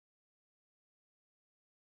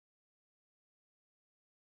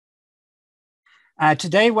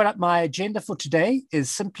Today, my agenda for today is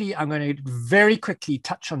simply, I'm going to very quickly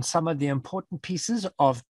touch on some of the important pieces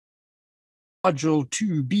of Module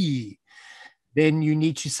 2B. Then you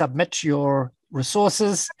need to submit your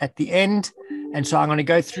resources at the end. And so I'm going to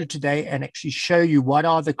go through today and actually show you what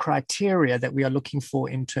are the criteria that we are looking for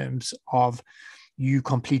in terms of you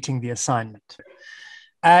completing the assignment.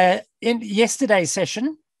 In yesterday's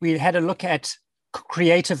session, we had a look at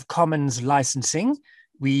Creative Commons licensing.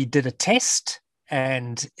 We did a test,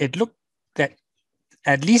 and it looked that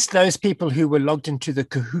at least those people who were logged into the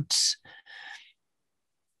Kahoots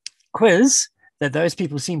quiz, that those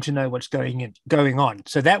people seem to know what's going on.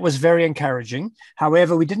 So that was very encouraging.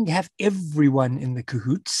 However, we didn't have everyone in the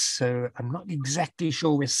Kahoots, so I'm not exactly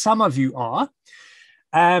sure where some of you are.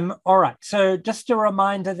 All right, so just a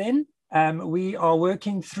reminder then, we are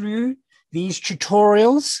working through these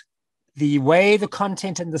tutorials. The way the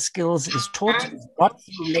content and the skills is taught is not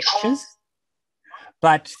through lectures,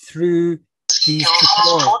 but through these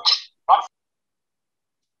tutorials.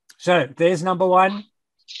 So there's number one.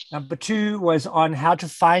 Number two was on how to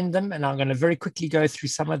find them. And I'm going to very quickly go through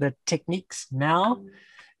some of the techniques now,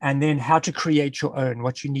 and then how to create your own,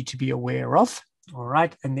 what you need to be aware of. All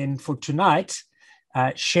right. And then for tonight,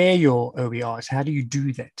 share your OERs. How do you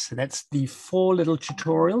do that? So that's the 4 little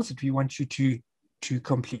tutorials that we want you to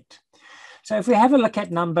complete. So if we have a look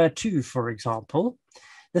at number 2, for example,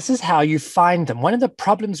 this is how you find them. One of the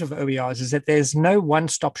problems with OERs is that there's no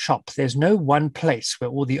one-stop shop. There's no one place where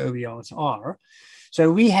all the OERs are. So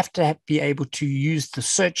we have to be able to use the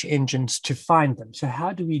search engines to find them. So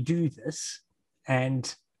how do we do this?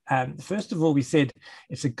 And first of all, we said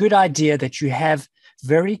it's a good idea that you have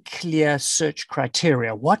very clear search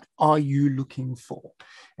criteria. What are you looking for?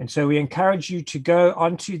 And so we encourage you to go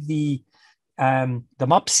onto the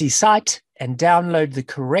MOPSI site and download the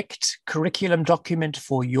correct curriculum document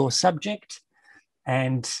for your subject,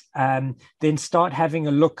 and then start having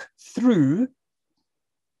a look through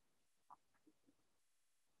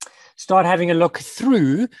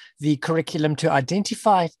the curriculum to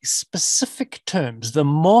identify specific terms. The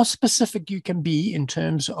more specific you can be in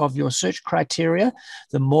terms of your search criteria,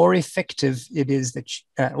 the more effective it is that,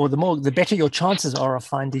 the better your chances are of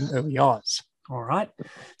finding OERs. All right.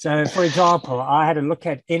 So, for example, I had a look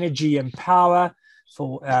at energy and power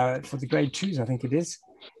for the grade 2s, I think it is.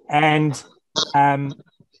 And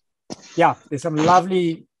yeah, there's some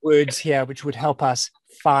lovely words here which would help us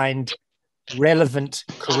find relevant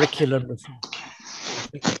curriculum.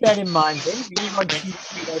 Keep that in mind then. We want you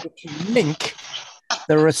to be able to link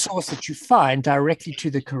the resource that you find directly to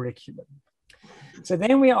the curriculum. So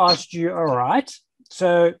then we asked you, all right,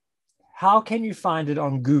 so how can you find it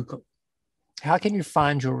on Google? How can you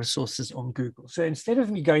find your resources on Google? So instead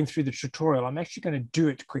of me going through the tutorial, I'm actually going to do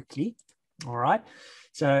it quickly. All right.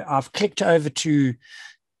 So I've clicked over to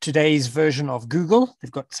today's version of Google.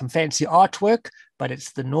 They've got some fancy artwork, but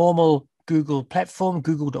it's the normal Google platform,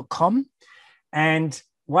 google.com. And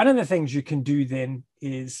one of the things you can do then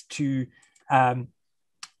is to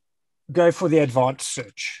go for the advanced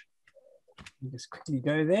search. Just quickly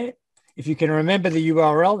go there. If you can remember the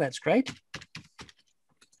URL, that's great.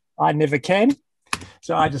 I never can.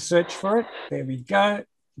 So I just search for it. There we go.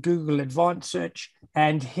 Google Advanced Search.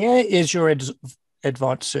 And here is your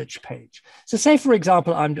advanced search page. So say, for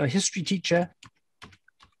example, I'm a history teacher.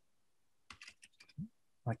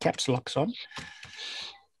 My caps lock's on.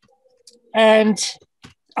 And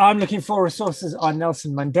I'm looking for resources on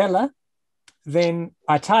Nelson Mandela. Then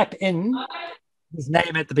I type in his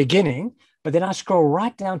name at the beginning, but then I scroll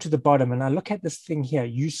right down to the bottom and I look at this thing here,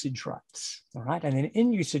 usage rights. All right. And then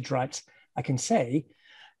in usage rights, I can say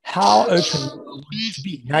how open you want it to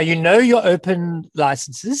be. Now, you know your open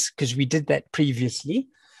licenses because we did that previously.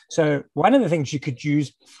 So one of the things you could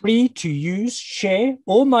use, free to use, share,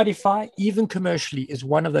 or modify, even commercially, is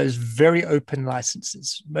one of those very open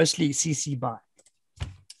licenses, mostly CC BY.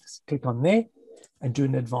 Just click on there and do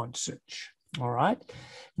an advanced search. All right.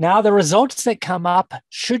 Now, the results that come up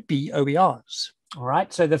should be OERs. All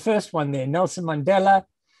right. So the first one there, Nelson Mandela.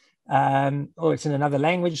 It's in another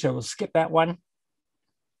language, so we'll skip that one.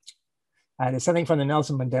 There's something from the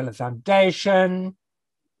Nelson Mandela Foundation.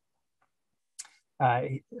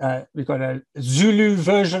 We've got a Zulu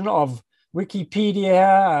version of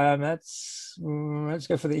Wikipedia. Let's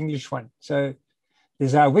go for the English one. So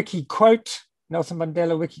there's our wiki quote, Nelson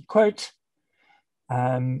Mandela wiki quote.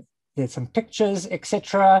 There's some pictures,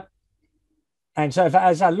 etc. And so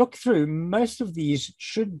as I look through, most of these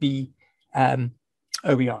should be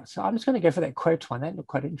OER. So I'm just going to go for that quote one. That looked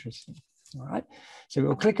quite interesting. All right. So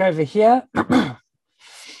we'll click over here.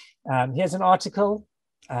 Here's an article.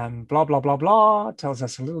 blah, blah, blah, blah, tells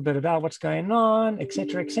us a little bit about what's going on,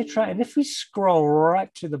 etc., etc. And if we scroll right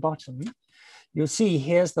to the bottom, you'll see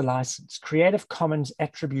here's the license, Creative Commons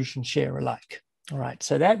Attribution Share Alike. All right,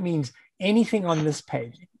 so that means anything on this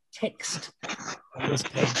page, text on this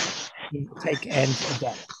page, you can take and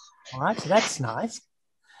adapt. All right, so that's nice.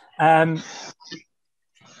 So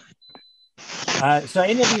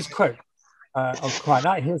any of these quotes are quite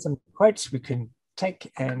nice. Here's some quotes we can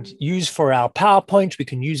take and use for our PowerPoint. We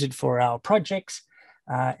can use it for our projects,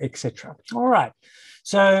 etc. All right.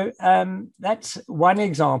 So that's one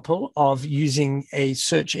example of using a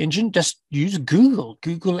search engine. Just use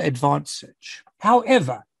Google Advanced Search.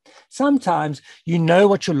 However, sometimes you know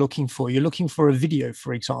what you're looking for. You're looking for a video,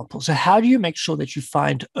 for example. So how do you make sure that you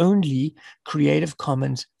find only Creative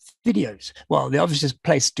Commons videos? Well, the obvious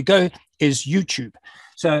place to go is YouTube.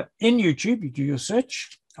 So in YouTube, you do your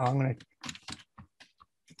search. I'm going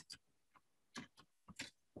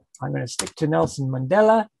to stick to Nelson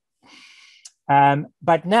Mandela.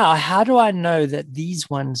 But now, how do I know that these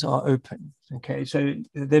ones are open? Okay, so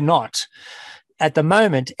they're not. At the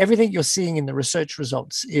moment, everything you're seeing in the research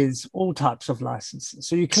results is all types of licenses.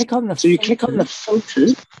 So you click on the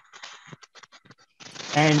filters,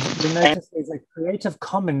 and you'll notice there's a Creative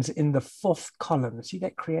Commons in the fourth column. See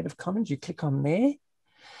that Creative Commons? You click on there.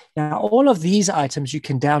 Now, all of these items you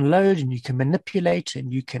can download and you can manipulate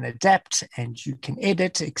and you can adapt and you can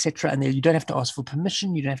edit, etc. And you don't have to ask for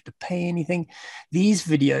permission. You don't have to pay anything. These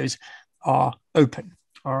videos are open.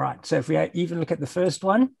 All right. So if we even look at the first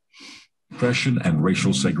one. Oppression and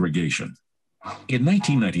racial segregation. In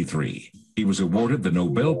 1993, he was awarded the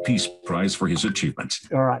Nobel Peace Prize for his achievement.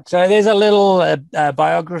 All right. So there's a little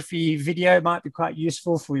biography video, might be quite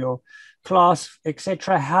useful for your class,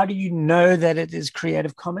 etc. How do you know that it is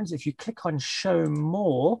Creative Commons? If you click on Show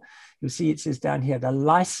More, you'll see it says down here, the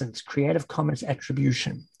license, Creative Commons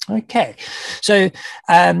Attribution. Okay. So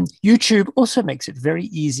YouTube also makes it very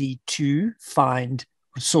easy to find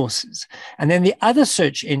sources. And then the other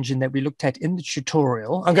search engine that we looked at in the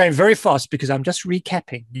tutorial, I'm going very fast because I'm just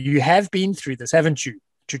recapping. You have been through this, haven't you?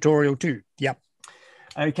 Tutorial 2. Yep.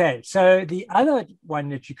 Okay, so the other one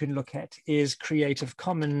that you can look at is Creative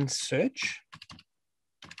Commons Search.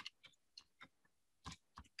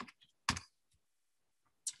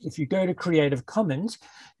 If you go to Creative Commons,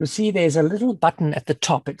 you'll see there's a little button at the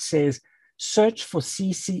top. It says Search for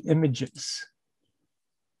CC Images.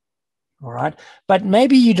 All right, but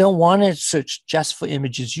maybe you don't want to search just for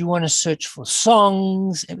images. You want to search for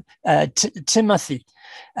songs. Timothy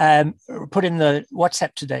put in the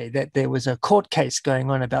WhatsApp today that there was a court case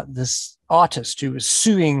going on about this artist who was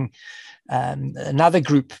suing another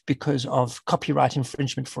group because of copyright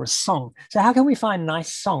infringement for a song. So how can we find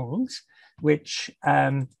nice songs which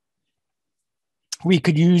we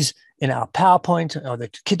could use in our PowerPoint or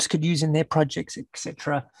that kids could use in their projects,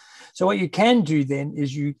 etc. So what you can do then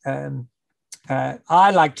is you,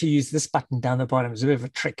 I like to use this button down the bottom as a bit of a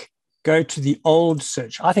trick. Go to the old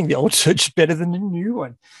search. I think the old search is better than the new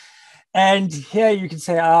one. And here you can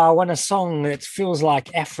say, oh, I want a song that feels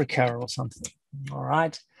like Africa or something. All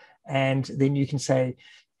right. And then you can say,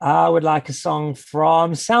 I would like a song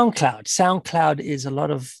from SoundCloud. SoundCloud is a lot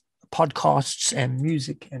of podcasts and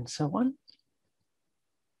music and so on.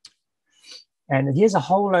 And here's a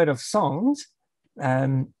whole load of songs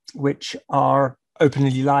which are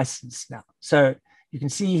openly licensed now. So you can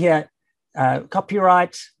see here,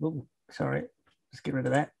 copyright. Ooh, sorry, let's get rid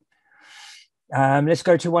of that. Let's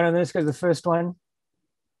go to one of them. Let's go to the first one.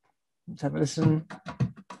 Let's have a listen.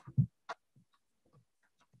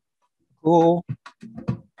 Cool. I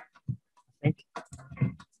think.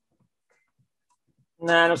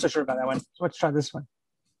 Nah, not so sure about that one. So let's try this one.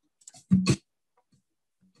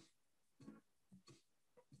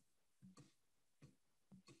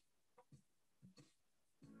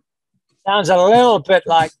 Sounds a little bit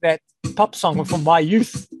like that pop song from my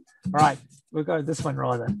youth. All right, we'll go with this one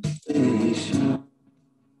rather.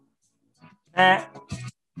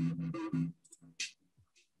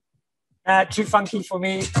 Too funky for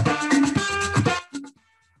me.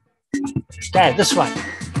 Okay, this one.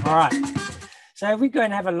 All right. So if we go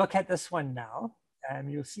and have a look at this one now,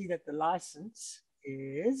 you'll see that the license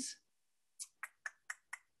is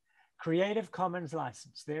Creative Commons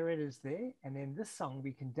license. There it is there. And then this song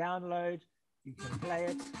we can download, you can play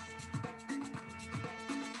it.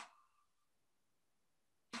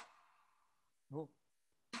 Oh,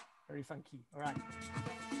 very funky. All right.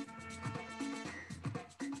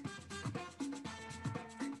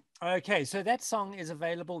 Okay, so that song is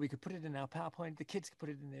available. We could put it in our PowerPoint. The kids could put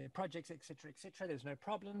it in their projects, etc., etc. There's no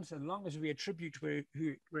problem, so long as we attribute where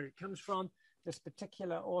it comes from. This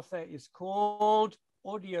particular author is called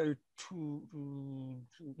Audio to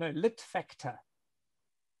no Lit Factor.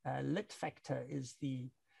 Lit Factor is the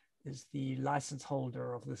license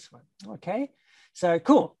holder of this one. Okay, so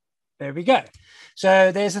cool. There we go.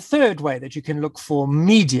 So there's a third way that you can look for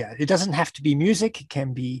media. It doesn't have to be music. It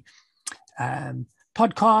can be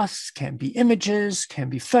podcasts, can be images, can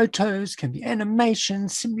be photos, can be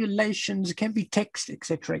animations, simulations, it can be text,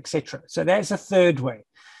 etc., etc. So there's a third way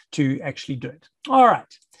to actually do it. All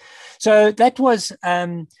right. So that was,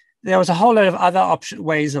 there was a whole lot of other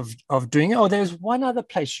ways of doing it. Oh, there's one other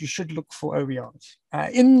place you should look for OERs.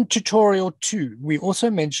 In tutorial 2, we also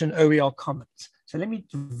mentioned OER Commons. So let me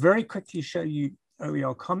very quickly show you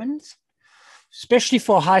OER Commons, especially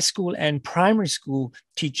for high school and primary school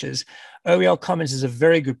teachers. OER Commons is a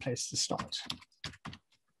very good place to start.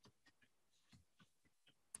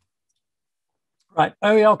 Right,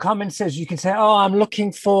 OER Commons says you can say, oh, I'm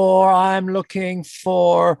looking for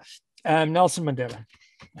Nelson Mandela.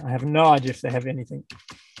 I have no idea if they have anything.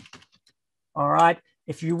 All right,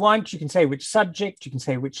 if you want, you can say which subject, you can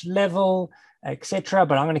say which level, etc.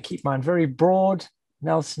 But I'm going to keep mine very broad.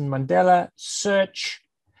 Nelson Mandela, search,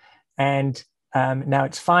 and now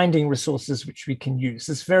it's finding resources which we can use.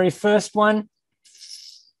 This very first one,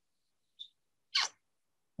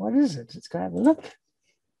 what is it? Let's go have a look.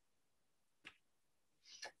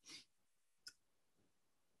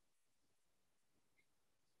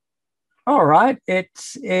 All right, it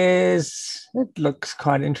looks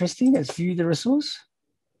quite interesting. Let's view the resource.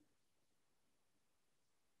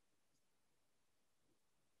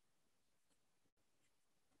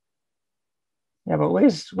 Yeah, but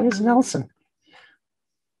where's Nelson?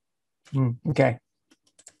 Okay,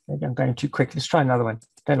 maybe I'm going too quick. Let's try another one.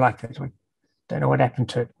 Don't like that one. Don't know what happened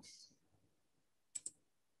to it.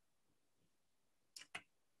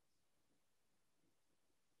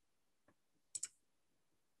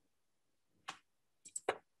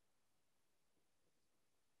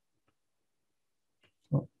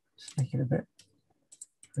 Oh, let's make it a bit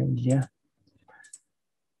friendlier.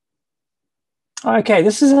 Okay,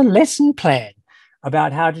 this is a lesson plan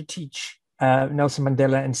about how to teach Nelson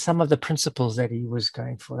Mandela and some of the principles that he was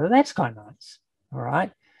going for. That's quite nice. All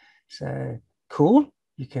right. So cool.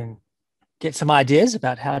 You can get some ideas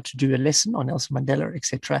about how to do a lesson on Nelson Mandela,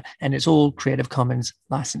 etc. And it's all Creative Commons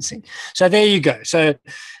licensing. So there you go. So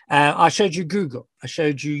I showed you Google. I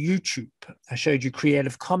showed you YouTube. I showed you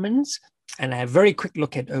Creative Commons. And I have a very quick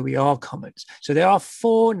look at OER Commons. So there are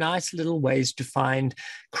 4 nice little ways to find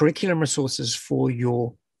curriculum resources for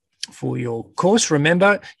your course.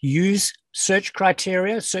 Remember, use search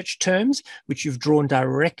criteria, search terms, which you've drawn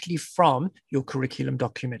directly from your curriculum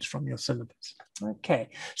documents, from your syllabus. Okay,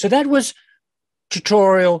 so that was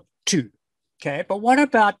tutorial 2. Okay, but what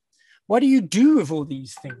do you do with all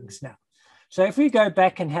these things now? So if we go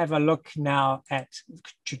back and have a look now at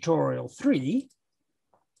tutorial 3,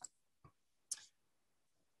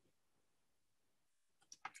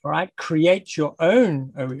 all right, create your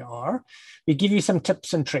own OER. We give you some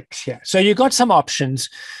tips and tricks here. So you've got some options.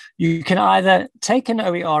 You can either take an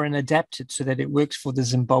OER and adapt it so that it works for the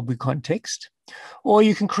Zimbabwe context, or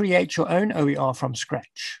you can create your own OER from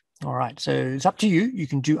scratch. All right, so it's up to you. You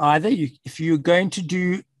can do either. If you're going to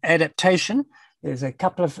do adaptation, there's a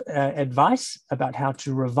couple of advice about how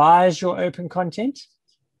to revise your open content.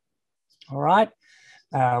 All right,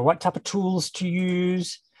 what type of tools to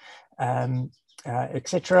use,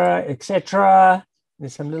 etc., etc.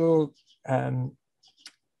 There's some little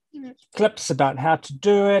clips about how to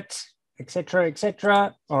do it, etc.,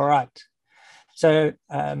 etc. All right. So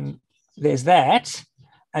there's that.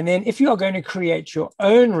 And then if you are going to create your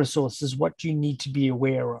own resources, what do you need to be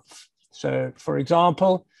aware of? So, for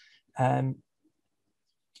example,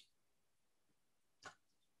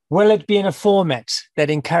 will it be in a format that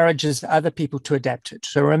encourages other people to adapt it?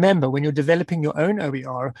 So remember, when you're developing your own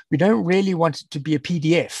OER, we don't really want it to be a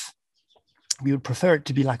PDF. We would prefer it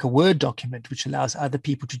to be like a Word document, which allows other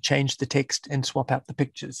people to change the text and swap out the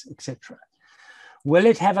pictures, etc. Will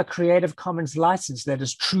it have a Creative Commons license that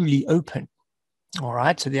is truly open? All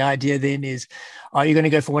right, so the idea then is, are you going to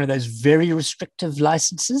go for one of those very restrictive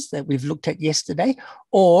licenses that we've looked at yesterday,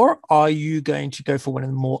 or are you going to go for one of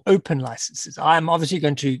the more open licenses? I'm obviously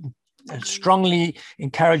going to strongly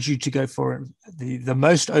encourage you to go for the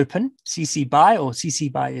most open, CC BY or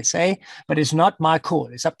CC BY SA, but it's not my call.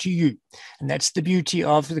 It's up to you. And that's the beauty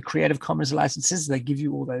of the Creative Commons licenses. They give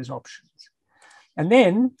you all those options. And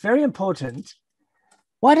then, very important,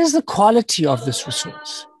 what is the quality of this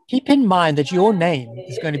resource? Keep in mind that your name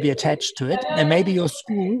is going to be attached to it, and maybe your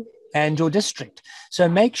school and your district. So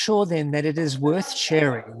make sure then that it is worth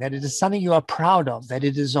sharing, that it is something you are proud of, that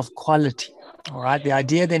it is of quality. All right. The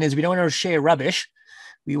idea then is we don't want to share rubbish.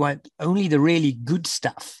 We want only the really good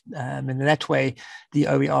stuff. And that way the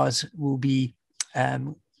OERs will be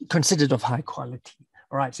considered of high quality.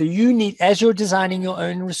 All right. So you need, as you're designing your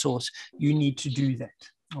own resource, you need to do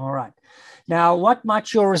that. All right. Now, what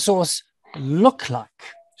might your resource look like?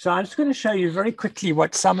 So I'm just going to show you very quickly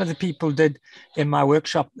what some of the people did in my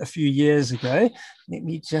workshop a few years ago. Let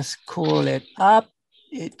me just call it up.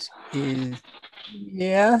 It is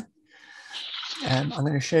here. I'm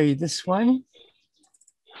going to show you this one.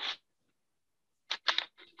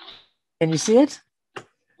 Can you see it?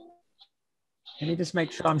 Let me just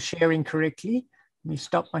make sure I'm sharing correctly. Let me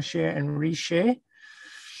stop my share and reshare.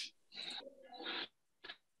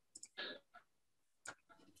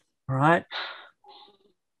 All right.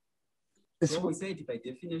 So we said by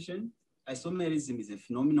definition, isomerism is a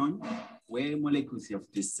phenomenon where molecules have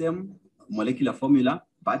the same molecular formula,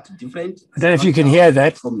 but different. I don't know if you can hear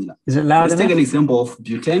that. Formula. Is it loud enough? Let's take an example of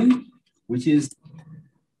butane, which is,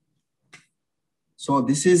 so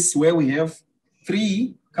this is where we have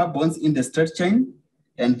 3 carbons in the straight chain,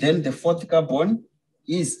 and then the 4th carbon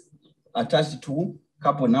is attached to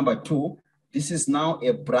carbon number 2. This is now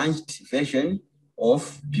a branched version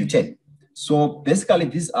of butane. So basically,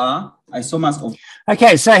 these are isomers of.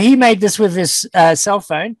 Okay, so he made this with his cell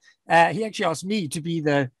phone. He actually asked me to be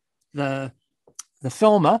the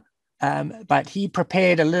filmer, but he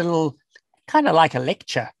prepared a little, kind of like a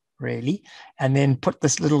lecture, really, and then put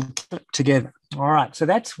this little clip together. All right, so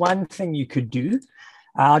that's one thing you could do.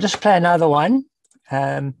 I'll just play another one.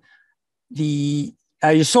 You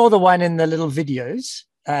saw the one in the little videos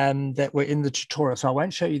that were in the tutorial, so I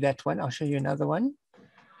won't show you that one. I'll show you another one.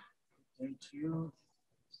 Thank you,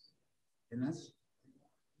 Dennis.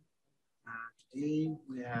 Today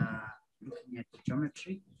we are looking at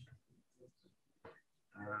geometry.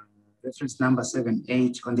 Reference number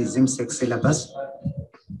 7-8 on the ZimSec syllabus,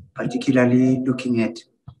 particularly looking at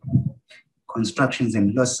constructions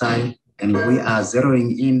and loci, and we are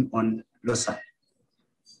zeroing in on loci.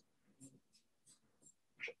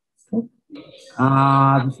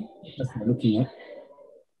 We're looking at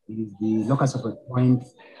is the locus of a point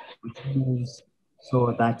which moves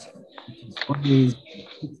so that it is always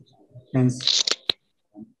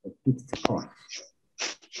a fixed point.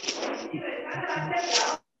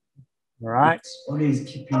 All right. It's always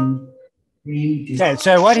keeping. Okay,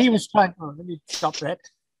 so what he was trying, let me stop that.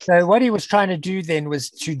 So what he was trying to do then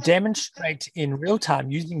was to demonstrate in real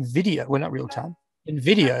time using video, well, not real time, in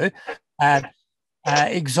video,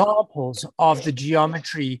 examples of the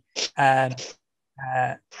geometry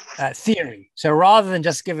theory. So rather than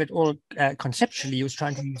just give it all conceptually, he was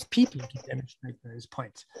trying to use people to demonstrate those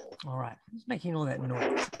points. All right, who's making all that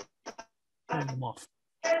noise? Turn them off.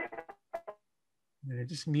 I'm going to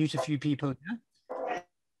just mute a few people here.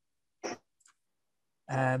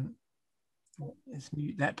 Let's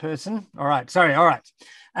mute that person. All right, sorry, all right.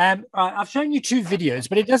 I've shown you 2 videos,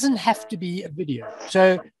 but it doesn't have to be a video.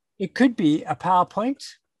 So it could be a PowerPoint,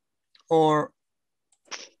 or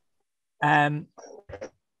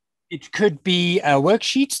it could be a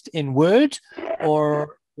worksheet in Word,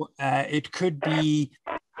 or it could be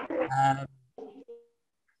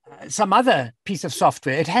some other piece of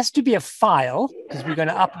software. It has to be a file because we're going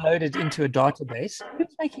to upload it into a database.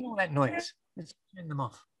 Who's making all that noise? Let's turn them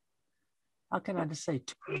off. How can I just say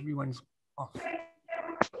everyone's off?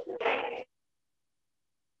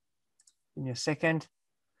 Give me a second.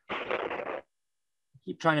 I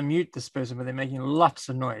keep trying to mute this person, but they're making lots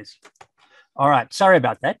of noise. All right, sorry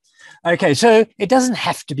about that. Okay, so it doesn't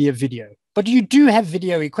have to be a video, but you do have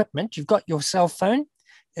video equipment. You've got your cell phone,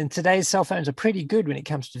 and today's cell phones are pretty good when it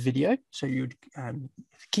comes to video, so you'd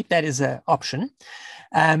keep that as an option.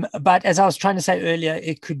 But as I was trying to say earlier,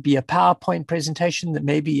 it could be a PowerPoint presentation that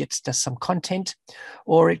maybe it's just some content,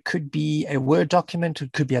 or it could be a Word document,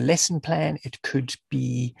 it could be a lesson plan, it could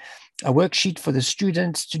be a worksheet for the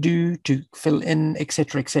students to do, to fill in, et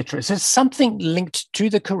cetera, et cetera. So it's something linked to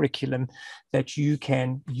the curriculum that you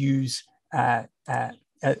can use, that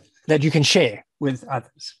you can share with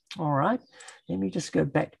others. All right, let me just go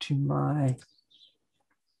back to my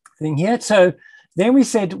thing here. So then we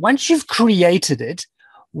said, once you've created it,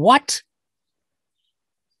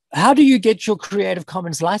 how do you get your Creative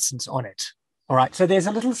Commons license on it? All right, so there's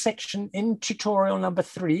a little section in tutorial number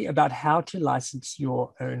 3 about how to license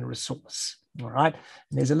your own resource. All right,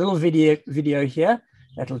 and there's a little video here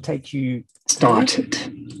that'll take you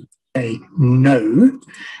started. Say no,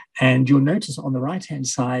 and you'll notice on the right-hand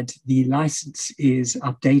side, the license is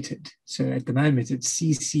updated. So at the moment, it's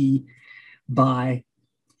CC by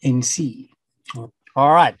NC.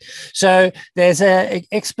 All right. So there's an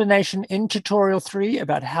explanation in tutorial 3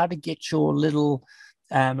 about how to get your little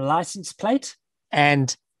license plate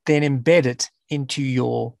and then embed it into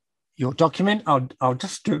your document. I'll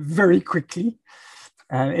just do it very quickly.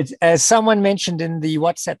 It's as someone mentioned in the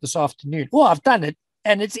WhatsApp this afternoon. Oh, I've done it,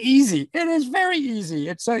 and it's easy. It is very easy.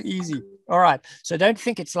 It's so easy. All right. So don't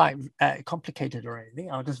think it's like complicated or anything.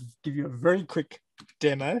 I'll just give you a very quick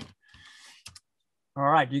demo. All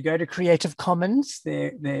right, you go to Creative Commons,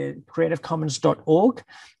 they're creativecommons.org,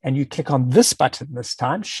 and you click on this button this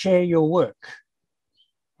time, share your work.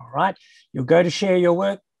 All right, you'll go to share your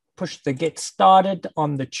work, push the get started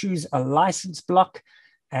on the choose a license block,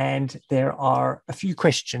 and there are a few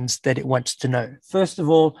questions that it wants to know. First of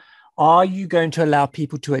all, are you going to allow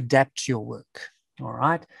people to adapt your work? All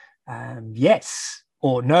right, yes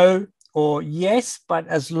or no, or yes, but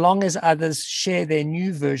as long as others share their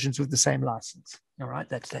new versions with the same license. All right,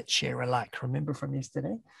 that's that share alike, remember from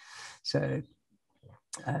yesterday? So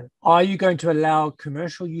are you going to allow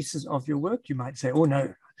commercial uses of your work? You might say, oh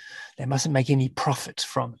no, they mustn't make any profit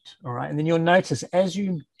from it. All right, and then you'll notice as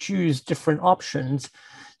you choose different options,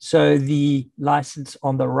 so the license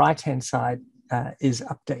on the right-hand side is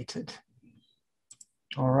updated.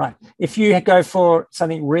 All right, if you go for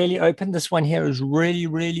something really open, this one here is really,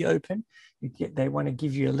 really open. They want to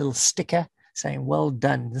give you a little sticker saying, well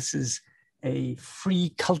done, this is a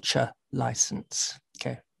free culture license,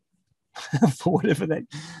 okay, for whatever that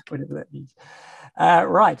means.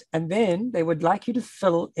 Right, and then they would like you to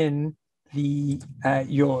fill in the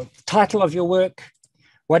your title of your work.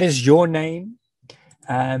 What is your name?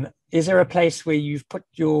 Is there a place where you've put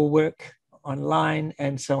your work online,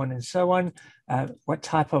 and so on and so on? What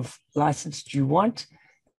type of license do you want?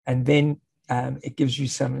 And then it gives you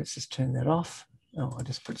some, let's just turn that off. Oh, I'll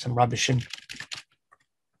just put some rubbish in.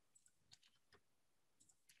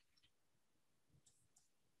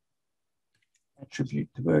 Attribute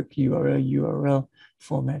the work, URL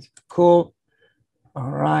format. Cool.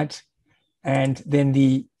 All right. And then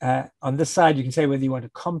the on this side, you can say whether you want a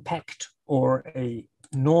compact or a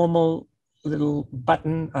normal little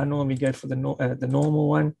button. I normally go for the normal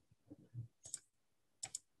one.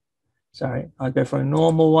 Sorry, I'll go for a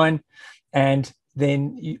normal one. And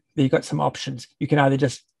then you've got some options. You can either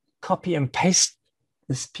just copy and paste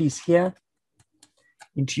this piece here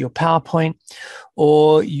into your PowerPoint,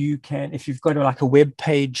 or you can, if you've got like a web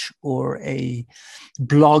page or a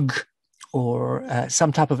blog or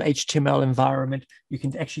some type of HTML environment, you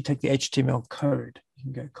can actually take the HTML code. You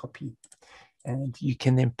can go copy, and you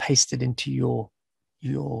can then paste it into your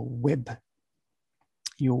web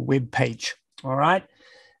page. All right.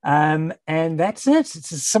 And that's it.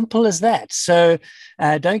 It's as simple as that. So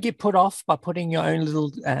don't get put off by putting your own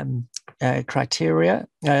little criteria,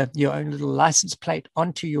 your own little license plate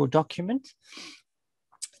onto your document.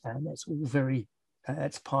 And that's all very,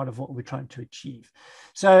 that's part of what we're trying to achieve.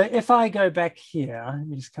 So if I go back here, let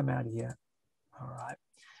me just come out of here. All right.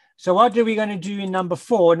 So what are we going to do in number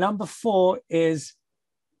 4? Number 4 is,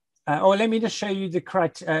 let me just show you the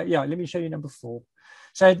criteria. Let me show you number 4.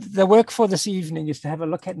 So the work for this evening is to have a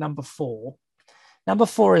look at number 4. Number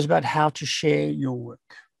 4 is about how to share your work.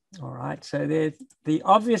 All right. So the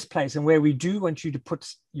obvious place, and where we do want you to put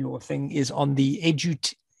your thing, is on the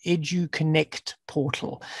EduConnect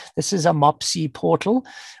portal. This is a MOPSI portal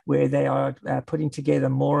where they are putting together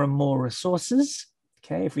more and more resources.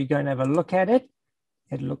 Okay. If we go and have a look at it,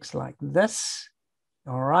 it looks like this.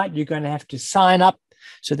 All right. You're going to have to sign up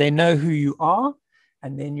so they know who you are.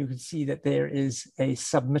 And then you can see that there is a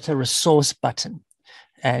submit a resource button.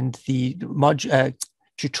 And the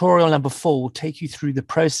tutorial number 4 will take you through the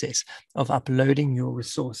process of uploading your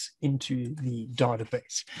resource into the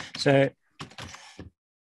database. So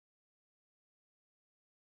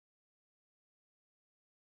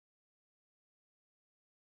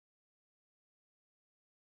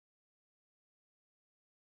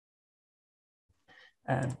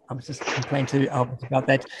I was just complaining to Albert about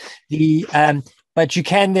that. But you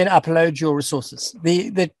can then upload your resources.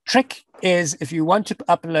 The trick is, if you want to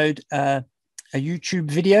upload a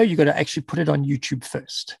YouTube video, you've got to actually put it on YouTube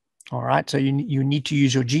first. All right. So you need to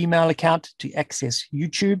use your Gmail account to access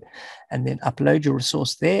YouTube, and then upload your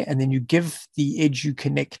resource there. And then you give the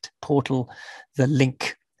EduConnect portal the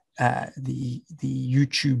link, the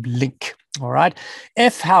YouTube link. All right.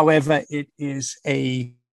 If, however, it is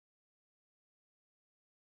a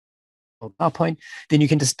PowerPoint, then you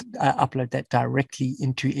can just upload that directly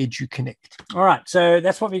into EduConnect. All right, so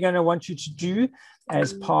that's what we're going to want you to do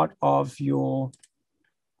as part of your.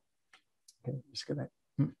 Okay, let's get that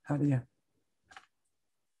out of here.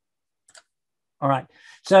 All right,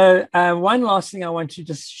 so one last thing I want to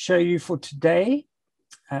just show you for today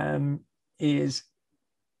is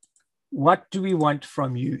what do we want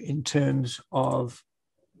from you in terms of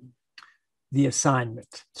the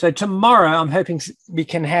assignment? So tomorrow, I'm hoping we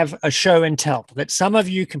can have a show and tell, that some of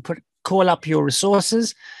you can call up your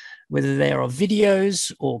resources, whether they are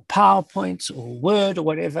videos or PowerPoints or Word or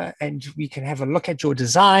whatever, and we can have a look at your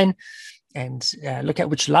design and look at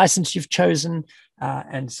which license you've chosen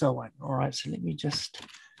and so on. All right, so let me just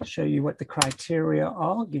show you what the criteria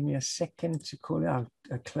are. Give me a second to call it.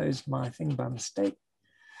 I closed my thing by mistake.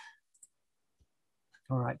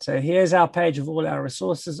 All right, so here's our page of all our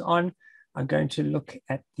resources on. I'm going to look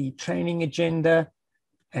at the training agenda,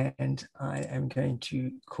 and I am going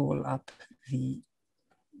to call up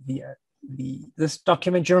this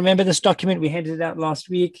document. Do you remember this document? We handed it out last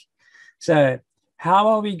week. So how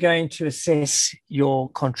are we going to assess your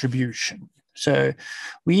contribution? So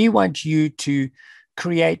we want you to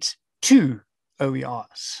create 2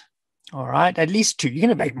 OERs. All right, at least 2. You're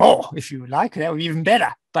going to make more if you like. That would be even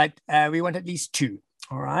better. But we want at least 2.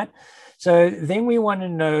 All right. So then we want to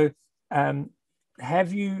know,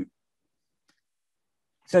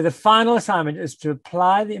 so the final assignment is to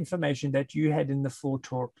apply the information that you had in the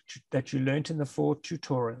that you learned in the 4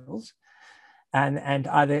 tutorials, and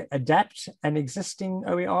either adapt an existing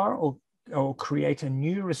OER or create a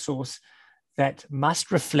new resource that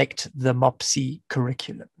must reflect the MOPSI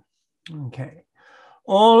curriculum. Okay.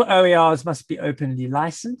 All OERs must be openly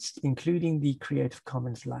licensed, including the Creative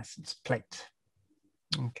Commons license plate.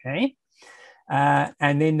 Okay.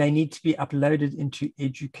 And then they need to be uploaded into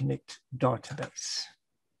EduConnect database.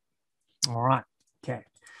 All right. Okay.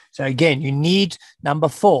 So again, you need number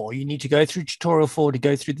 4. You need to go through tutorial 4 to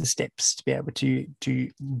go through the steps to be able to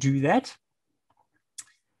do that.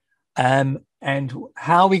 And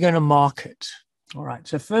how are we going to mark it? All right.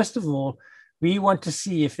 So first of all, we want to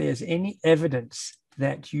see if there's any evidence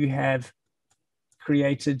that you have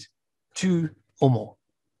created 2 or more.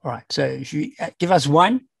 All right, so if you give us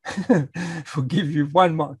 1, we'll give you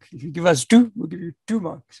 1 mark. If you give us 2, we'll give you 2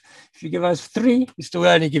 marks. If you give us 3, we still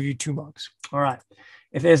only give you 2 marks. All right.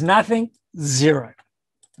 If there's nothing, 0.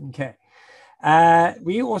 Okay.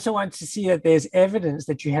 We also want to see that there's evidence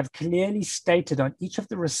that you have clearly stated on each of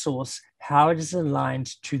the resource how it is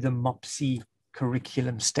aligned to the MOPSI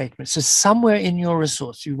curriculum statement. So somewhere in your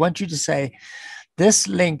resource, we want you to say, this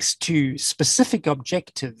links to specific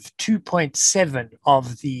objective 2.7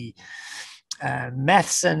 of the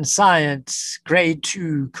Maths and Science grade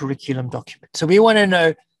 2 curriculum document. So we want to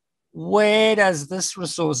know, where does this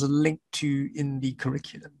resource link to in the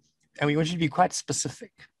curriculum? And we want you to be quite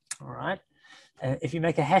specific. All right. If you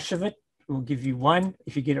make a hash of it, we'll give you 1.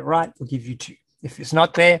 If you get it right, we'll give you 2. If it's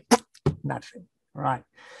not there, nothing. All right.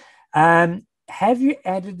 Have you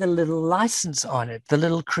added the little license on it, the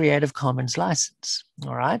little Creative Commons license?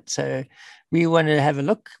 All right. So we want to have a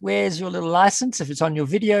look. Where's your little license? If it's on your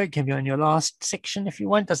video, it can be on your last section if you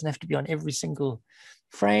want. It doesn't have to be on every single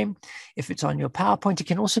frame. If it's on your PowerPoint, it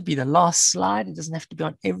can also be the last slide. It doesn't have to be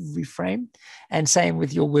on every frame. And same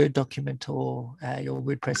with your Word document or your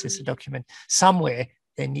word processor document. Somewhere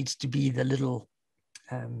there needs to be the little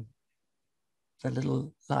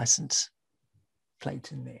license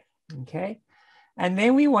plate in there. Okay. And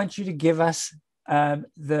then we want you to give us in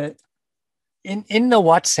the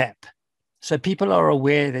WhatsApp, so people are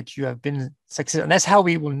aware that you have been successful. And that's how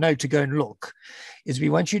we will know to go and look, is we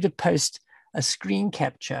want you to post a screen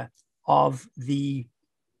capture of the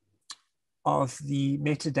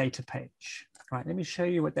metadata page. All right, let me show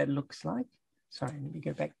you what that looks like. Sorry, let me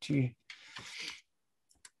go back to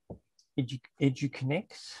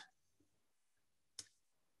EduConnect.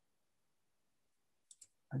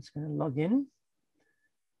 I'm just going to log in.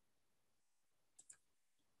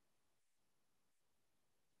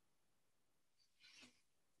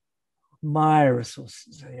 My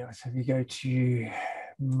resources. So if you go to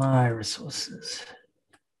my resources.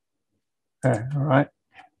 All right.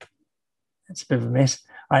 That's a bit of a mess.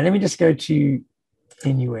 All right, let me just go to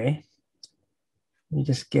anywhere. Let me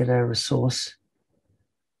just get a resource.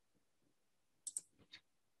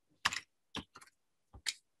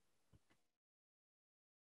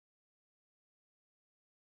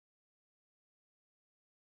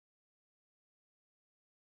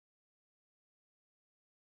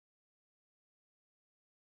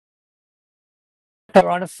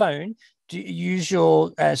 On a phone, use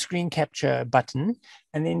your screen capture button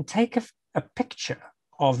and then take a picture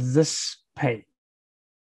of this page.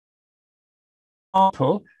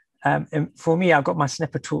 Example, and for me, I've got my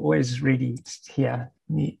snapper tool always ready here.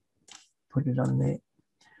 Let me put it on there.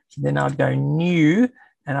 So then I'll go new,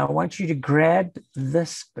 and I want you to grab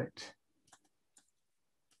this bit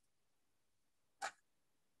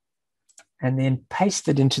and then paste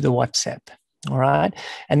it into the WhatsApp. All right.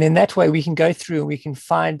 And then that way we can go through and we can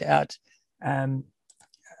find out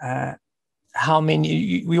how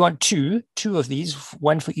many, we want two of these,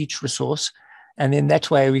 one for each resource. And then that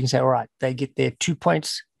way we can say, all right, they get their 2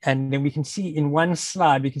 points. And then we can see in one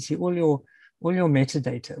slide, we can see all your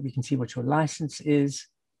metadata. We can see what your license is.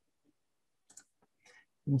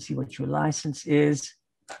 We can see what your license is.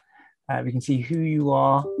 We can see who you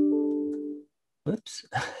are. Whoops.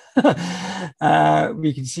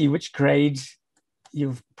 We can see which grade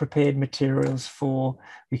you've prepared materials for.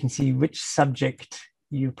 We can see which subject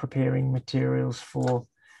you're preparing materials for.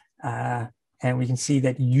 And we can see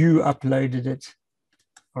that you uploaded it.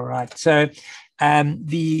 All right. So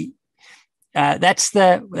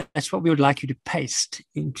that's what we would like you to paste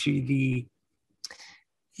into the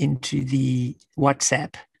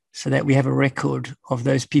WhatsApp, so that we have a record of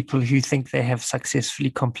those people who think they have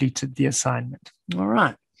successfully completed the assignment. All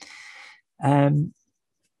right. Let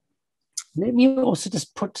me also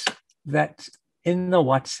just put that in the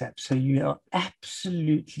WhatsApp so you are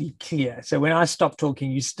absolutely clear. So when I stop talking,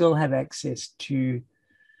 you still have access to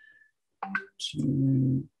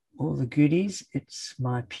all the goodies. It's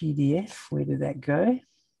my PDF. Where did that go?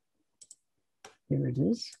 Here it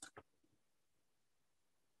is.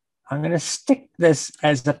 I'm going to stick this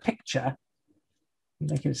as a picture,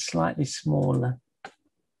 make it slightly smaller.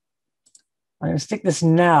 I'm going to stick this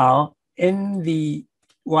now in the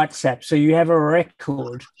WhatsApp so you have a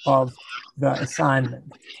record of the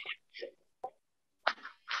assignment.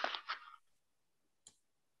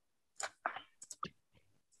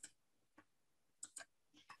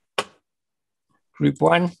 Group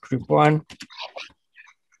one.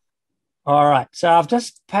 All right, so I've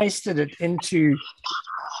just pasted it into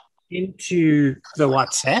the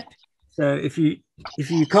WhatsApp. So if you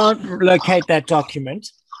can't locate that document,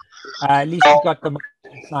 at least you've got the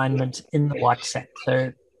assignment in the WhatsApp.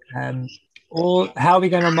 So how we're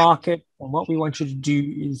going to mark it and what we want you to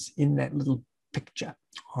do is in that little picture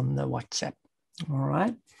on the WhatsApp. All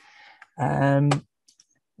right.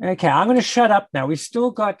 Okay, I'm going to shut up now. We've still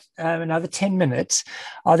got another 10 minutes.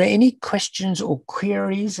 Are there any questions or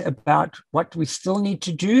queries about what we still need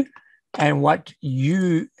to do and what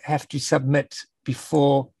you have to submit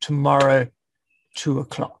before tomorrow, 2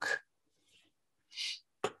 o'clock?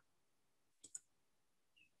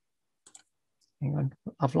 Hang on,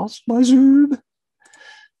 I've lost my Zoom.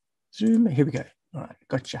 Here we go. All right,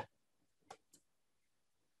 gotcha.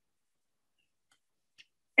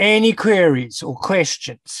 Any queries or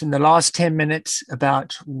questions in the last 10 minutes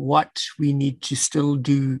about what we need to still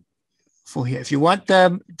do for here? If you want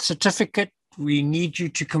the certificate, we need you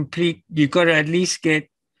to complete, you've got to at least get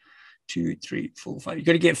 2, 3, 4, 5. You've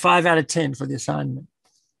got to get 5 out of 10 for the assignment.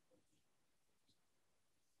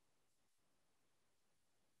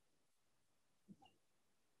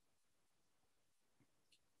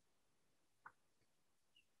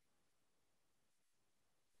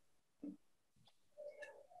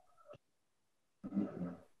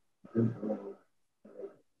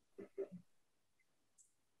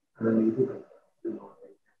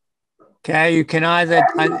 Okay, you can either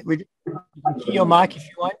you can key your mic if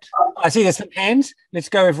you want. I see there's some hands. Let's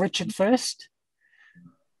go with Richard first.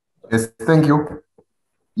 Yes, thank you.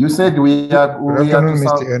 You said we are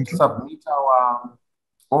to submit our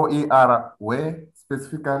OER where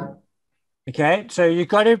specifically? Okay, so you've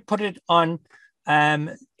got to put it on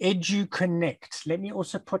EduConnect. Let me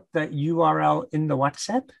also put the URL in the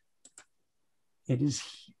WhatsApp. It is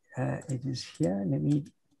here. Let me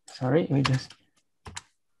just.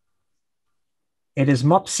 It is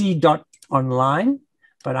mopsy.online,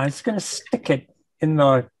 but I'm just going to stick it in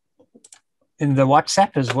the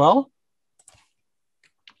WhatsApp as well.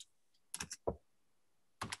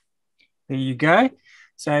 There you go.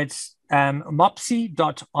 So it's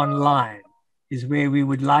mopsy.online is where we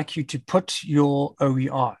would like you to put your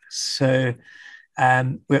OERs. So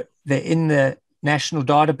they're in the national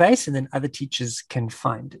database, and then other teachers can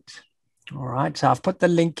find it. All right. So I've put the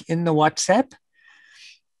link in the WhatsApp.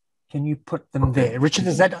 Can you put them there? Richard,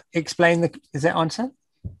 does that explain is that answer?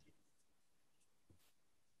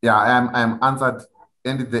 Yeah, I'm answered.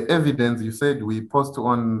 And the evidence you said we post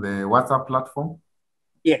on the WhatsApp platform?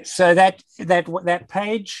 Yes, so that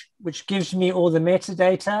page, which gives me all the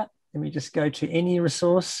metadata, let me just go to any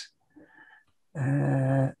resource.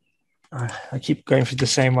 I keep going for the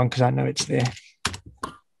same one because I know it's there.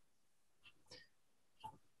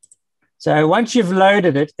 So once you've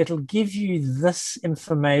loaded it, it'll give you this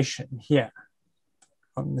information here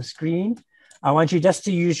on the screen. I want you just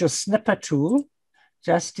to use your snipper tool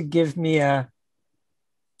just to give me I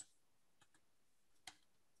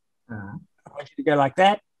want you to go like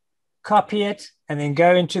that. copy it, and then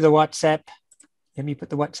go into the WhatsApp. Let me put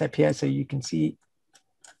the WhatsApp here so you can see.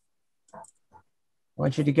 I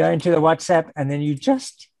want you to go into the WhatsApp, and then you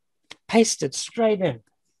just paste it straight in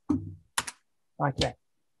like that.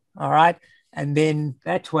 All right. And then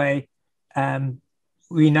that way,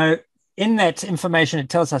 we know in that information, it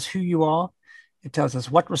tells us who you are. It tells us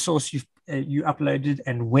what resource you uploaded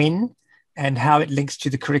and when, and how it links to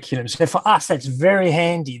the curriculum. So for us, that's very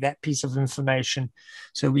handy, that piece of information.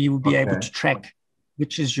 So we will be able to track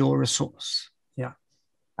which is your resource. Yeah.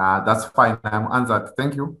 That's fine. I'm answered.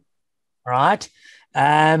 Thank you. All right.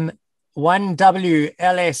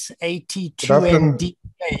 1WLS82ND.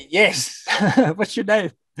 Yes. What's your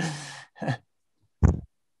name?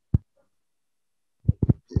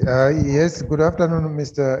 Yes. Good afternoon,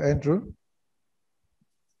 Mr. Andrew.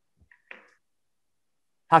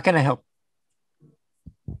 How can I help?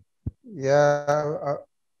 Yeah,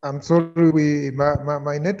 I'm sorry.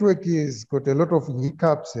 My network is got a lot of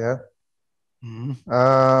hiccups here. Mm-hmm.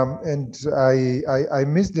 And I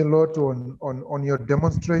missed a lot on your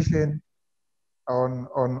demonstration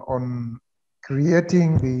on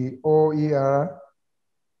creating the OER,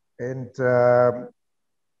 and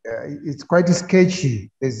it's quite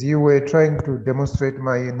sketchy as you were trying to demonstrate.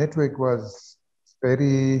 My network was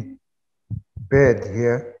very bad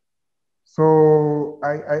here, so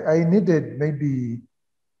I needed maybe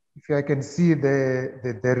if I can see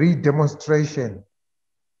the re-demonstration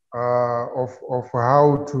of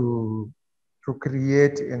how to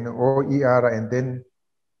create an OER and then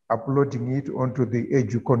uploading it onto the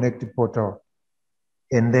EduConnect portal,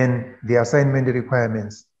 and then the assignment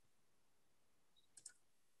requirements.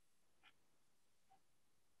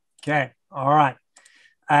 Okay. All right.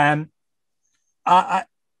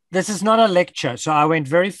 This is not a lecture, so I went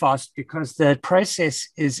very fast because the process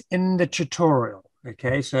is in the tutorial.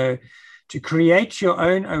 Okay. So to create your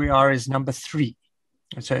own OER is number 3.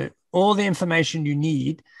 So all the information you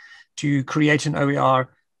need to create an OER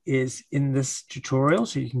is in this tutorial.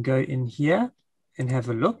 So you can go in here and have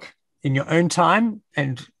a look in your own time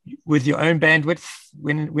and with your own bandwidth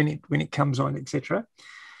when it comes on, etc.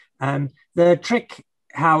 The trick,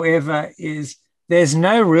 however, is there's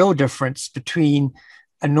no real difference between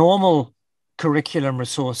a normal curriculum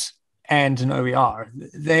resource and an OER.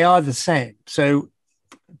 They are the same. So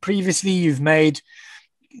previously you've made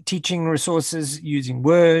teaching resources using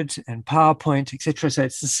Word and PowerPoint, etc. So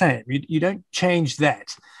it's the same. You don't change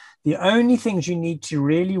that. The only things you need to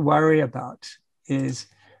really worry about is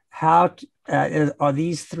how are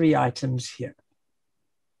these 3 items here.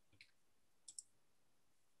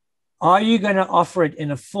 Are you going to offer it in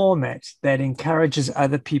a format that encourages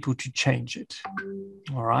other people to change it?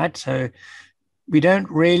 All right. So we don't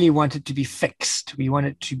really want it to be fixed. We want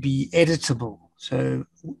it to be editable. So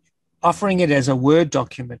offering it as a Word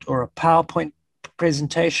document or a PowerPoint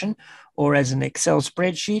presentation or as an Excel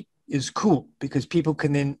spreadsheet is cool because people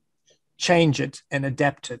can then change it and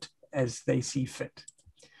adapt it as they see fit.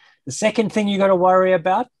 The second thing you got to worry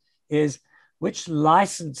about is which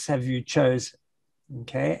license have you chosen?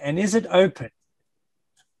 Okay, and is it open?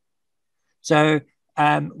 So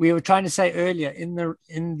we were trying to say earlier in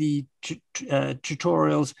the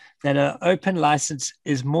tutorials that an open license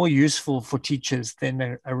is more useful for teachers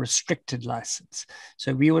than a restricted license.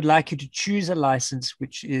 So we would like you to choose a license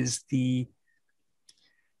which is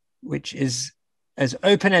as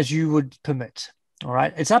open as you would permit. All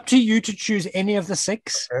right, it's up to you to choose any of the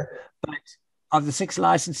 6, but of the 6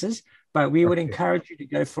 licenses, but we would encourage you to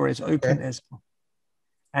go for as open as possible.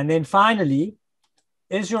 And then finally,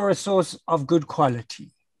 is your resource of good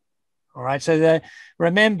quality? All right. So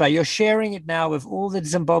remember, you're sharing it now with all the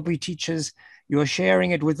Zimbabwe teachers. You're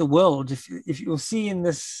sharing it with the world. If you'll see in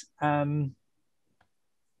this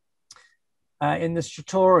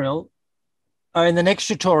tutorial, in the next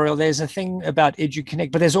tutorial, there's a thing about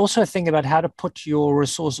EduConnect, but there's also a thing about how to put your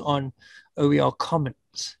resource on OER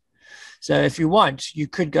Commons. So if you want, you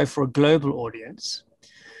could go for a global audience.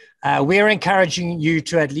 We're encouraging you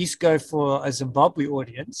to at least go for a Zimbabwe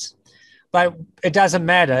audience, but it doesn't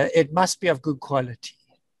matter. It must be of good quality.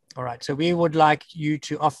 All right. So we would like you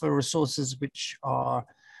to offer resources which are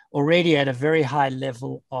already at a very high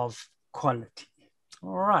level of quality.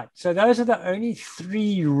 All right. So those are the only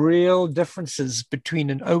 3 real differences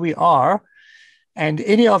between an OER and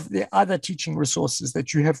any of the other teaching resources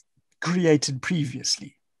that you have created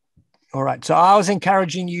previously. All right. So I was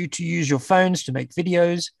encouraging you to use your phones to make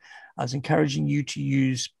videos. I was encouraging you to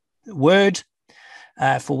use Word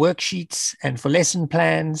for worksheets and for lesson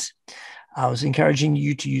plans. I was encouraging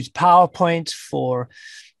you to use PowerPoint for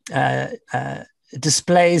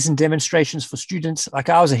displays and demonstrations for students. Like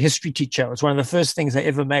I was a history teacher. It was one of the first things I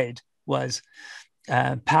ever made was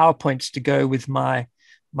PowerPoints to go with my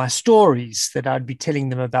stories that I'd be telling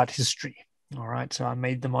them about history. All right. So I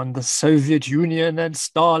made them on the Soviet Union and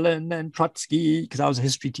Stalin and Trotsky because I was a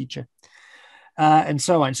history teacher and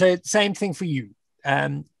so on. So same thing for you.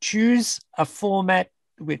 Choose a format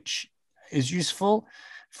which is useful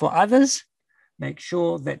for others. Make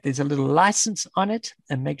sure that there's a little license on it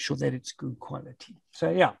and make sure that it's good quality. So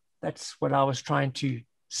yeah, that's what I was trying to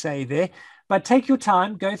say there. But take your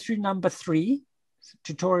time, go through number 3,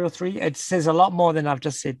 tutorial 3. It says a lot more than I've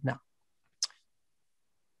just said now.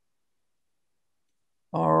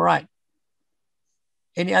 All right.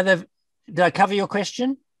 Any other, did I cover your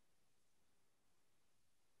question?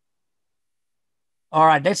 All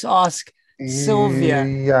right, let's ask Sylvia.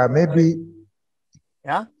 Yeah, maybe.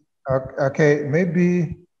 Yeah? Okay,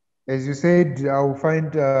 maybe, as you said, I'll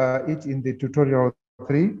find it in the tutorial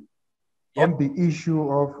 3 on the issue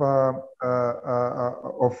of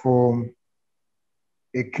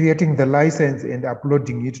creating the license and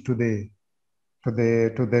uploading it to the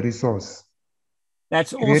resource.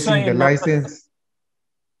 That's Creating also the license.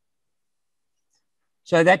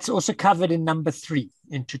 So that's also covered in number 3.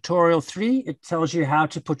 In tutorial 3, it tells you how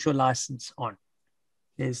to put your license on.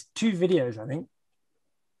 There's 2 videos, I think.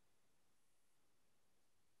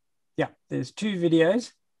 Yeah, there's 2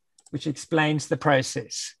 videos which explains the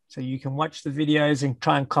process. So you can watch the videos and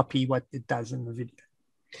try and copy what it does in the video.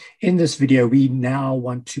 In this video, we now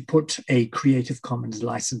want to put a Creative Commons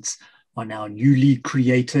license on our newly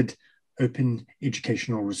created open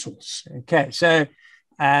educational resource. Okay, so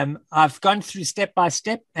I've gone through step by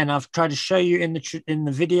step and I've tried to show you in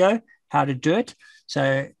the video how to do it.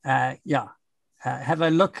 So have a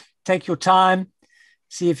look, take your time,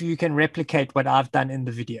 see if you can replicate what I've done in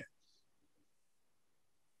the video.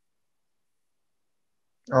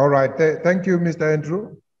 All right. Thank you, Mr.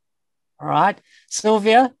 Andrew. All right.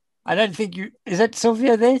 Sylvia, I don't think you, is it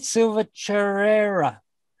Sylvia there? Sylvia Cherera.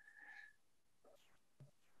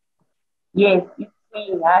 Yes, it's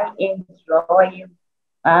me. Hi, Andrew. How are you?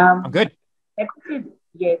 I'm good. My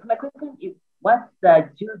question is, what's the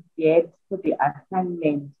due date for the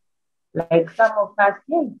assignment? Like some of us,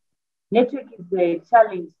 network is a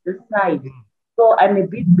challenge this side. So I'm a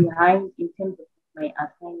bit behind in terms of my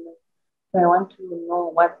assignment. So I want to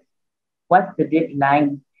know what's the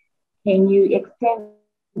deadline. Can you extend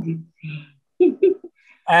it?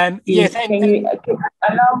 Yes, can you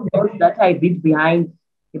allow those that are a bit behind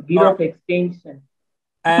a bit of extension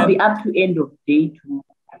to be up to end of day tomorrow?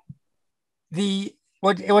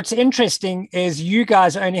 What's interesting is you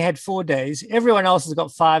guys only had 4 days. Everyone else has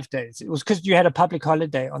got 5 days. It was because you had a public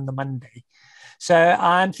holiday on the Monday. So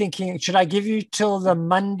I'm thinking, should I give you till the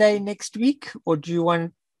Monday next week, or do you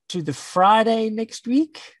want to the Friday next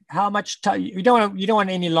week? How much time? You don't want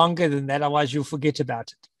any longer than that, otherwise you'll forget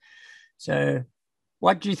about it. So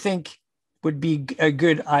what do you think would be a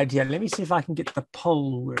good idea? Let me see if I can get the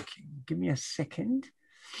poll working. Give me a second.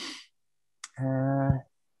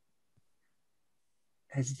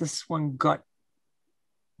 Has this one got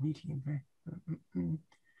meeting?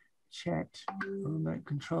 Chat, remote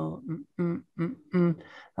control.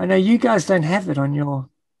 I know you guys don't have it on your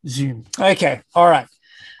Zoom. Okay, all right.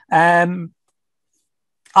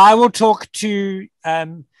 I will talk to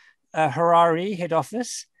Harare head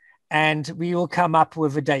office, and we will come up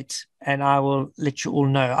with a date, and I will let you all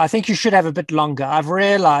know. I think you should have a bit longer. I've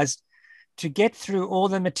realized to get through all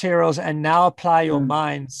the materials and now apply your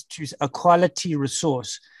minds to a quality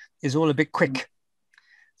resource is all a bit quick.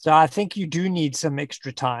 So I think you do need some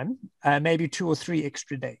extra time, maybe 2 or 3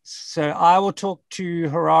 extra days. So I will talk to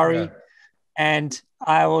Harare and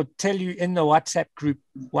I will tell you in the WhatsApp group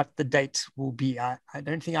what the date will be. I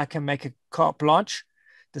don't think I can make a carte blanche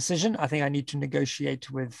decision. I think I need to negotiate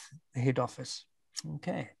with the head office.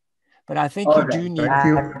 Okay. But I think you do need... Thank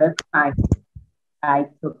you. That's fine.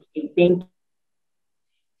 Okay. Thank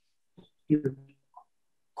you.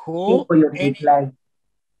 Cool. For your reply.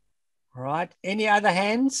 All right. Any other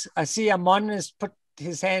hands? I see Amon has put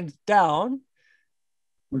his hand down.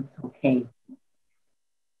 Okay.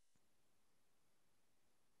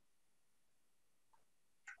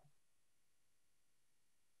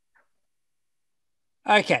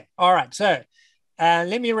 Okay. All right. So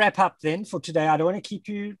let me wrap up then for today. I don't want to keep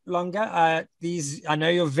you longer. I know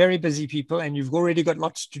you're very busy people and you've already got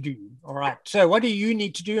lots to do. All right. So what do you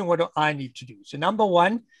need to do and what do I need to do? So number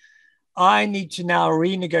one, I need to now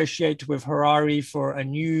renegotiate with Harare for a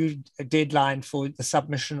new deadline for the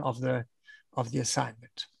submission of the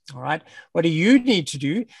assignment. All right. What do you need to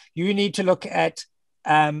do? You need to look at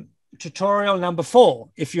tutorial number 4.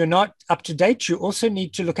 If you're not up to date, you also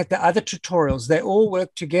need to look at the other tutorials. They all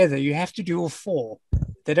work together. You have to do all 4.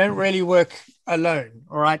 They don't really work alone.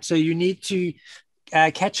 All right. So you need to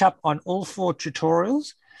catch up on all 4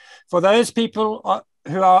 tutorials. For those people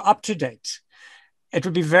who are up to date, it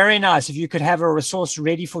would be very nice if you could have a resource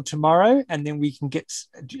ready for tomorrow, and then we can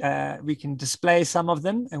display some of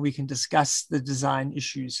them, and we can discuss the design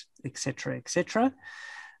issues, etc., etc.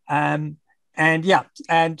 And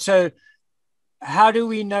so how do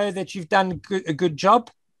we know that you've done a good job?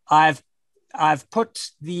 I've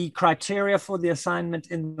put the criteria for the assignment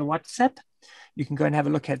in the WhatsApp. You can go and have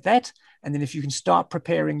a look at that, and then if you can start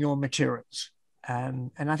preparing your materials.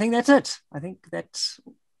 And I think that's it. I think that's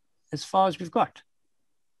as far as we've got.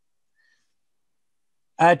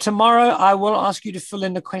 Tomorrow, I will ask you to fill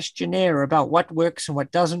in the questionnaire about what works and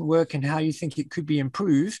what doesn't work and how you think it could be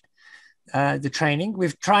improved, the training.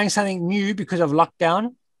 We're trying something new because of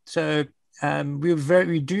lockdown. So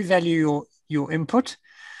we do value your input.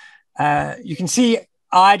 You can see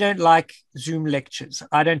I don't like Zoom lectures.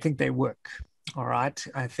 I don't think they work. All right.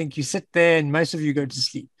 I think you sit there and most of you go to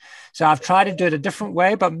sleep. So I've tried to do it a different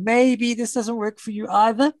way, but maybe this doesn't work for you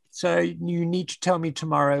either. So you need to tell me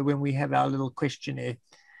tomorrow when we have our little questionnaire.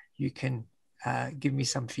 You can give me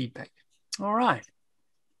some feedback. All right.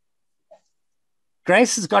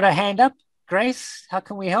 Grace has got her hand up. Grace, how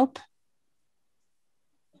can we help?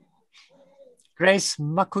 Grace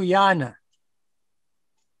Makuyana.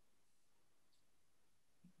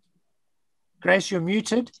 Grace, you're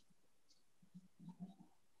muted.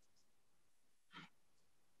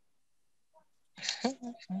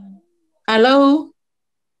 Hello.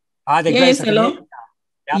 Hi there, Yes, Grace. hello.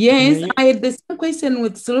 Yep, yes, I had the same question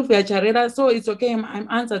with Sylvia Charera, so it's okay. I'm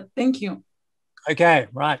answered. Thank you. Okay,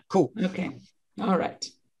 right, cool. Okay, all right.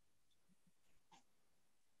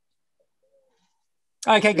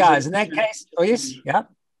 Okay, guys, in that case, oh, yes, yeah.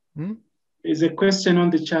 There's a question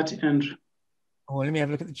on the chat, Andrew. Oh, let me have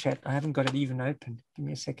a look at the chat. I haven't got it even open. Give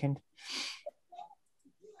me a second.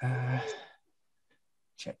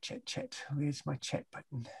 Chat. Where's my chat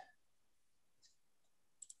button?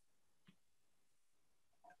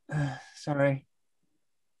 Sorry.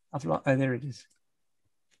 I've lost. Oh, there it is.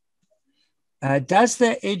 Does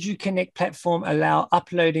the EduConnect platform allow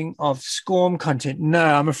uploading of SCORM content? No,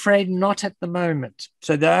 I'm afraid not at the moment.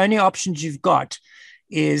 So the only options you've got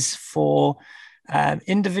is for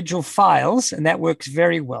individual files, and that works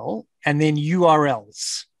very well, and then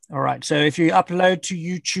URLs. All right. So if you upload to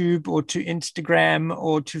YouTube or to Instagram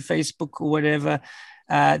or to Facebook or whatever,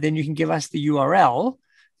 then you can give us the URL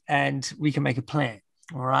and we can make a plan.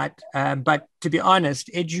 All right. But to be honest,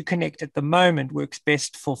 EduConnect at the moment works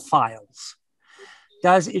best for files.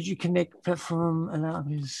 Does EduConnect platform allow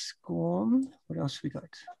SCORM? What else we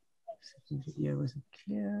got? Second video wasn't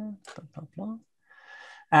clear. Blah, blah,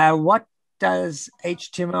 blah. What does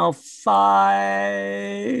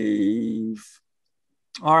HTML5?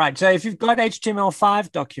 All right, so if you've got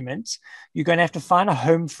HTML5 documents, you're going to have to find a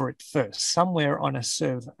home for it first, somewhere on a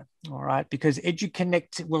server, all right, because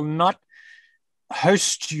EduConnect will not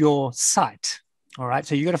host your site, all right?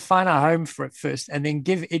 So you've got to find a home for it first and then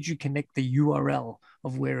give EduConnect the URL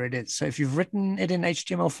of where it is. So if you've written it in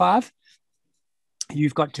HTML5,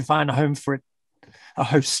 you've got to find a home for it, a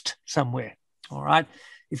host somewhere, all right?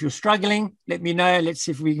 If you're struggling, let me know. Let's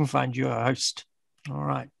see if we can find you a host, all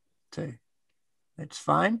right? So that's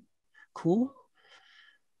fine. Cool.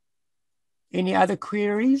 Any other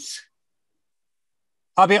queries?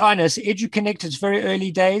 I'll be honest, EduConnect is very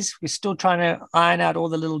early days. We're still trying to iron out all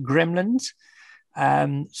the little gremlins.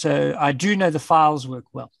 So I do know the files work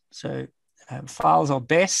well. So files are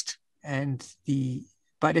best.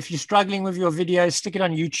 But if you're struggling with your video, stick it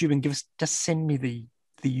on YouTube and just send me the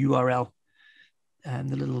URL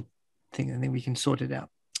and the little thing, and then we can sort it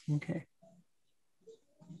out. Okay.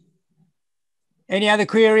 Any other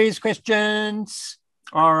queries, questions?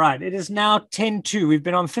 All right, it is now 10:02. We've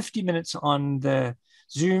been on 50 minutes on the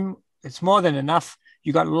Zoom. It's more than enough.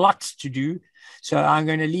 You got lots to do. So I'm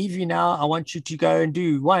going to leave you now. I want you to go and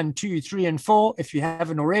do 1, 2, 3, and 4 if you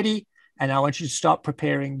haven't already. And I want you to start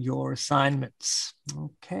preparing your assignments.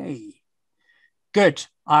 Okay, good.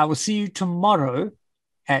 I will see you tomorrow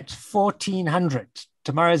at 1400.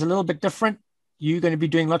 Tomorrow is a little bit different. You're going to be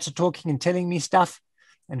doing lots of talking and telling me stuff.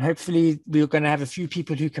 And hopefully we're going to have a few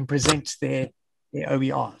people who can present their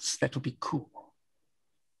OERs. That will be cool.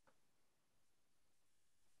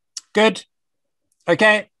 Good.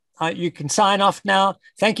 Okay, you can sign off now.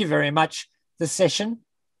 Thank you very much. This session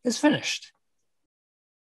is finished.